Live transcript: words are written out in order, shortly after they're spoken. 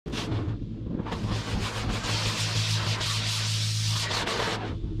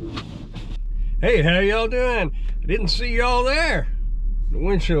Hey, how y'all doing? I didn't see y'all there. The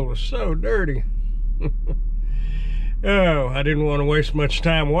windshield was so dirty. Oh, I didn't want to waste much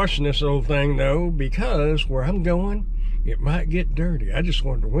time washing this old thing though, because where I'm going, it might get dirty. I just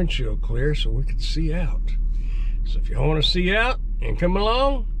wanted the windshield clear so we could see out. So if y'all want to see out and come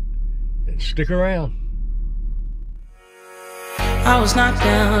along, then stick around. I was knocked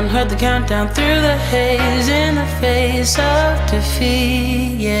down, heard the countdown through the haze, in the face of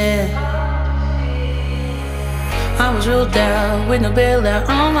defeat, yeah. I was ruled out with no bailout,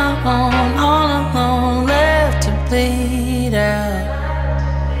 on my own, all alone, left to bleed out.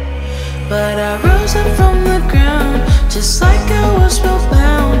 But I rose up from the ground, just like I was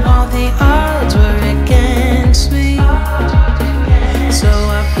spellbound. All the odds were against me, so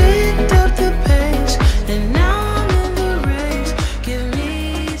I picked up the pace, and now I'm in the race. Give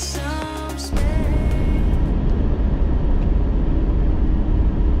me some space.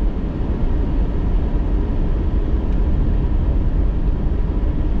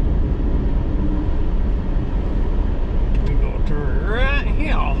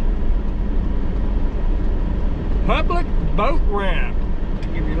 Public boat ramp. To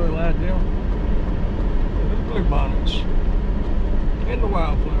give you a little idea. The blue bonnets. And the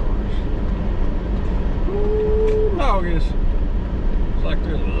wildflowers. Ooh, doggies. It's like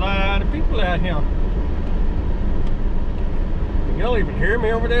there's a lot of people out here. Can y'all even hear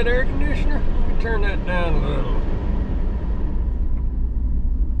me over that air conditioner? Let me turn that down a little.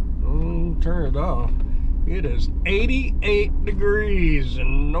 Turn it off. It is 88 degrees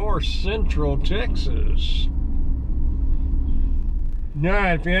in north central Texas.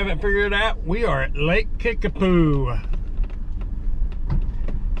 Alright, if you haven't figured it out, we are at Lake Kickapoo.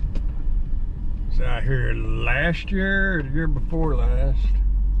 So I heard last year or the year before last.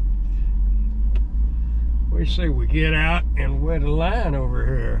 We say we get out and wet a line over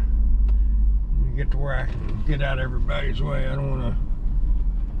here. We get to where I can get out everybody's way. I don't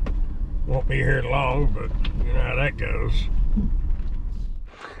won't be here long, but you know how that goes.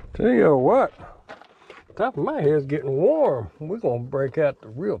 Tell you what. Top of my head's getting warm. We're gonna break out the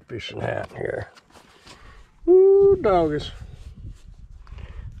real fishing hat here. Woo, doggies.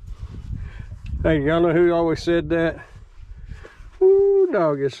 Hey, y'all know who always said that? Woo,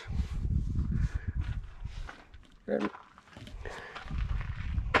 doggies.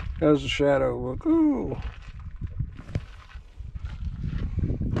 How's the shadow look? Ooh.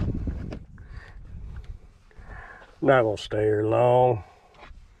 Not gonna stay here long.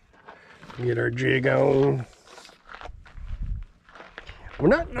 Get our jig on. We're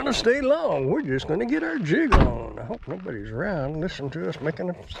not gonna stay long. We're just gonna get our jig on. I hope nobody's around listening to us making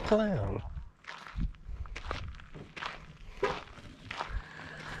a clown.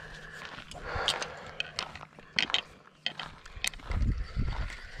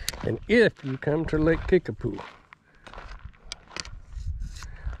 And if you come to Lake Kickapoo,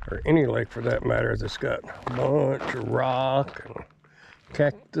 or any lake for that matter that's got a bunch of rock and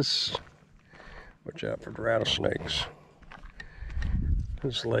cactus, watch out for the rattlesnakes.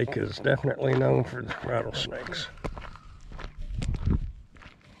 This lake is definitely known for the rattlesnakes.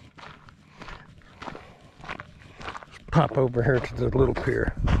 Let's pop over here to the little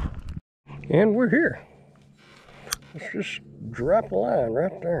pier. And we're here. Let's just drop a line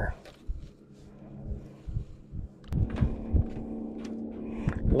right there.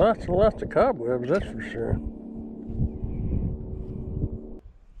 Lots and lots of cobwebs, that's for sure.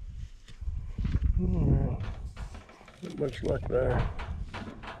 Not much luck there.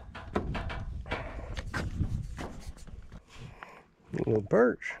 A little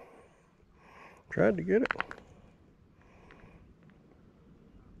perch. Tried to get it.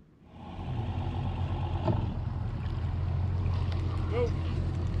 Go.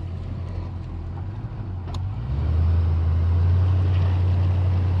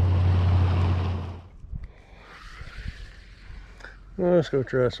 Well, let's go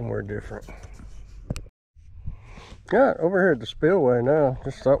try somewhere different. Got over here at the spillway now.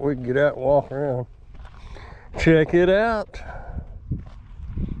 Just thought we'd get out and walk around. Check it out.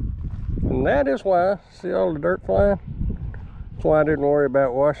 And that is why, see all the dirt flying? That's why I didn't worry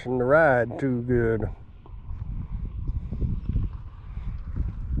about washing the ride too good.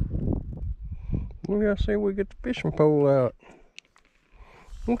 We gotta see if we get the fishing pole out.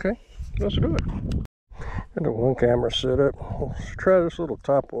 Okay, let's do it. Got the one camera set up. Let's try this little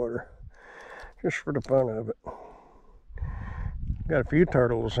top water, just for the fun of it. Got a few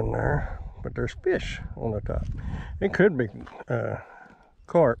turtles in there, but there's fish on the top. It could be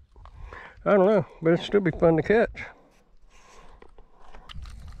carp. I don't know, but it'd still be fun to catch.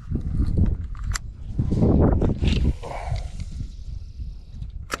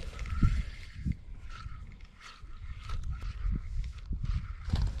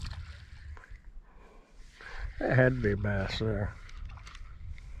 That'd be bass there.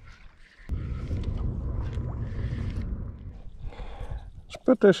 Let's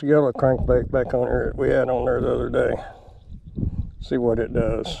put this yellow crankbait back on here that we had on there the other day. See what it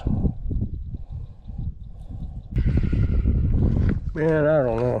does. Man, I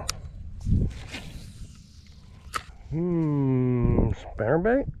don't know.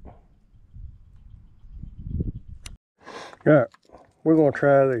 Spinnerbait? Yeah, we're gonna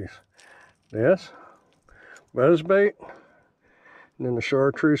try these. This, buzzbait, and then the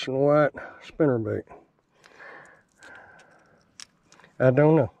chartreuse and white spinnerbait. I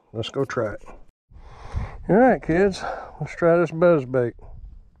don't know. Let's go try it. All right, kids, let's try this buzzbait.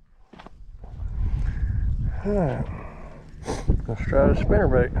 All right, let's try the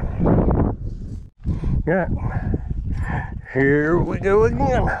spinnerbait. Yeah, here we go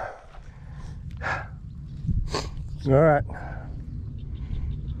again. All right,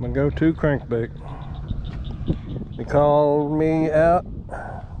 my go-to crankbait. They called me out,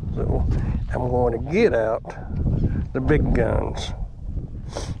 so I'm going to get out the big guns.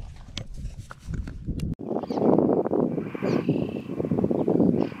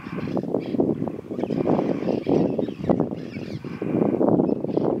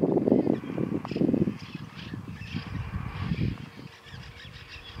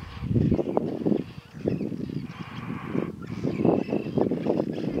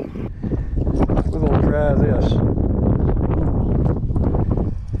 Try this.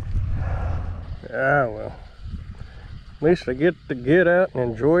 Ah, well, at least I get to get out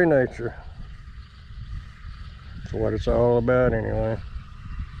and enjoy nature. That's what it's all about anyway.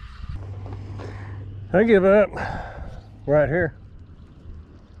 I give up right here.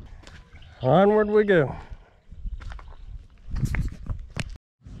 Onward we go.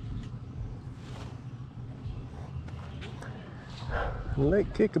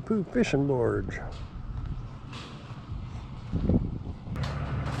 Lake Kickapoo fishing barge.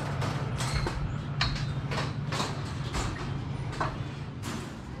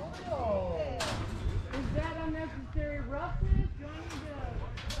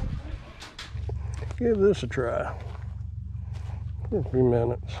 Give this a try for a few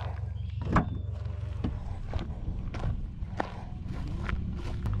minutes.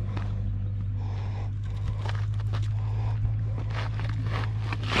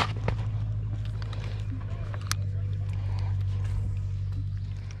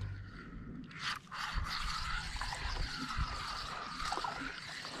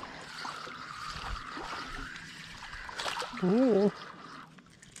 Yeah.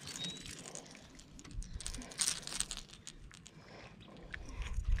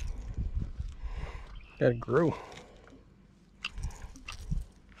 Gotta grow.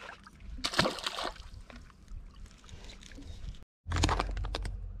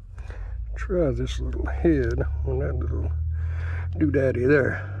 Try this little head on that little doodaddy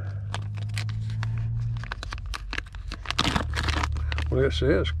there. Well, it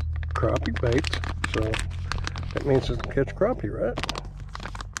says crappie baits, so that means it can catch crappie, right?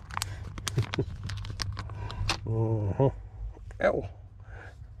 Ow.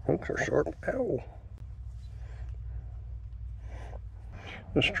 Hooks are sharp. Ow.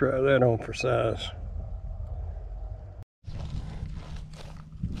 Let's try that on for size.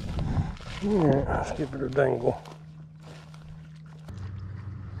 Yeah, let's give it a dangle.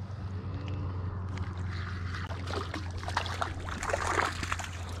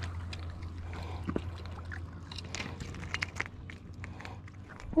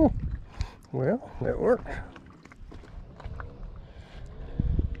 Well, that worked.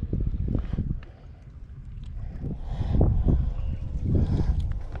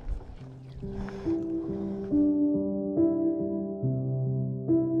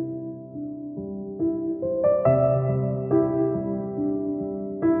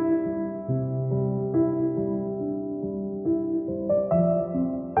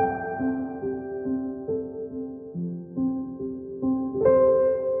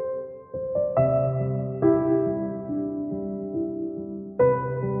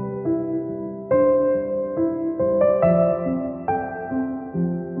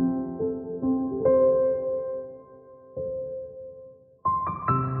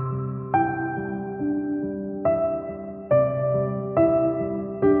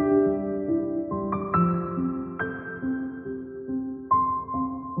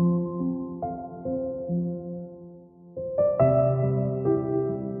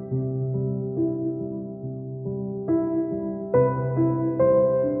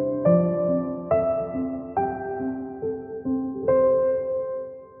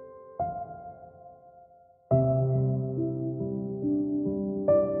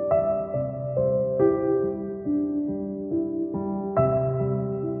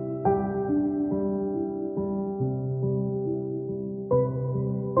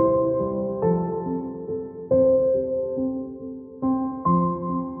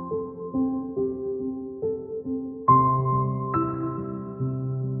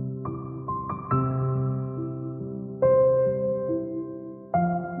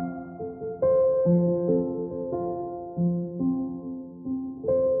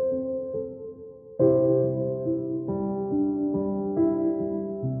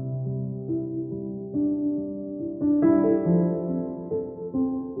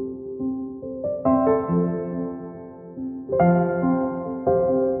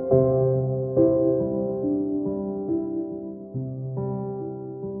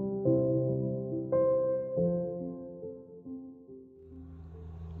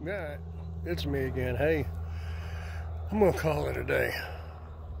 Alright, it's me again. Hey, I'm gonna call it a day.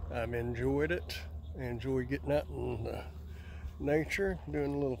 I've enjoyed it. I enjoy getting out in the nature,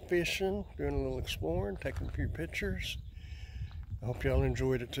 doing a little fishing, doing a little exploring, taking a few pictures. I hope y'all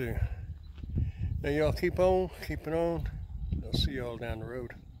enjoyed it too. Now y'all keep on, keep it on. I'll see y'all down the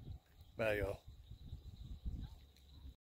road. Bye y'all.